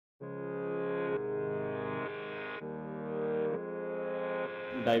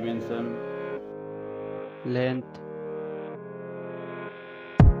dimension, length,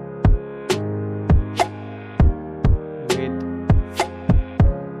 width,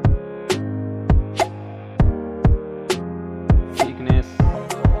 thickness,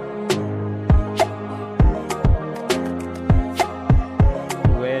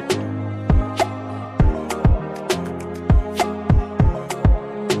 weight,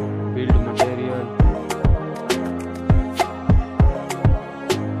 build material,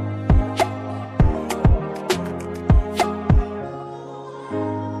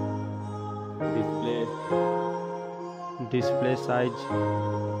 display size,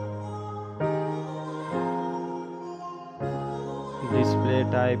 display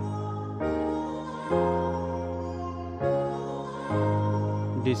type,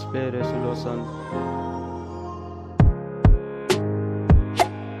 display resolution,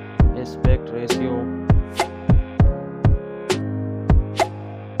 aspect ratio,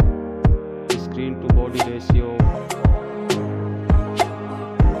 screen to body ratio,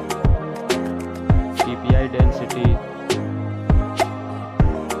 PPI density,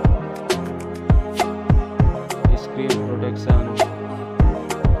 screen protection,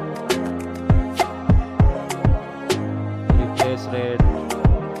 refresh rate,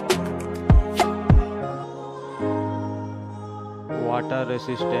 water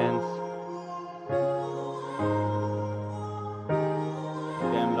resistance,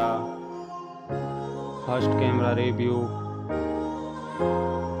 camera, first camera review,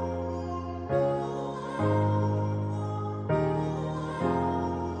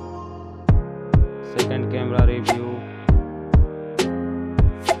 second camera review,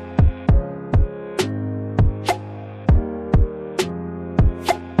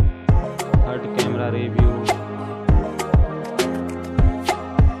 third camera review,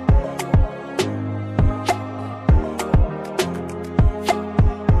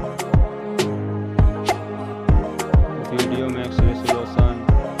 video max resolution,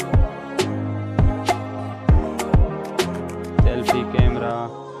 selfie camera,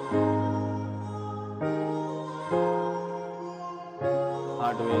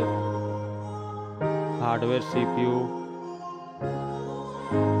 hardware CPU,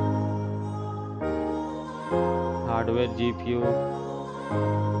 hardware GPU,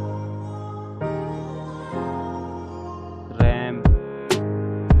 RAM,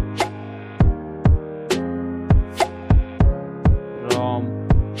 ROM,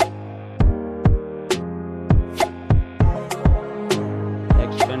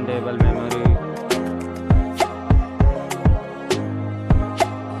 expandable memory,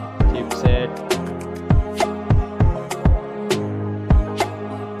 chipset,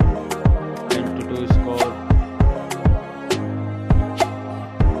 Antutu score,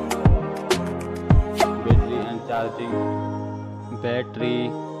 battery and charging, battery,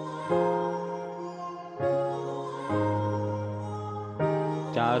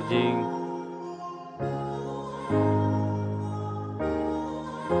 charging,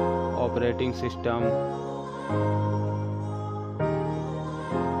 operating system,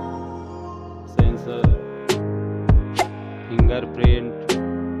 sensor, fingerprint,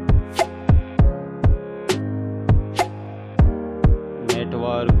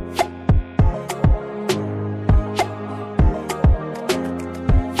 network,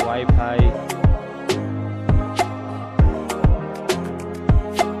 Wi-Fi,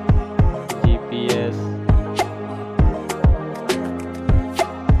 GPS,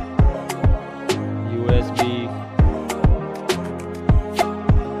 USB,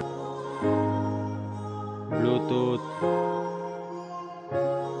 Bluetooth,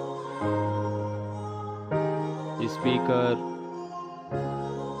 speaker,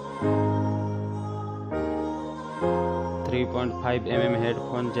 3.5 mm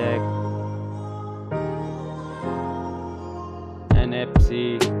headphone jack,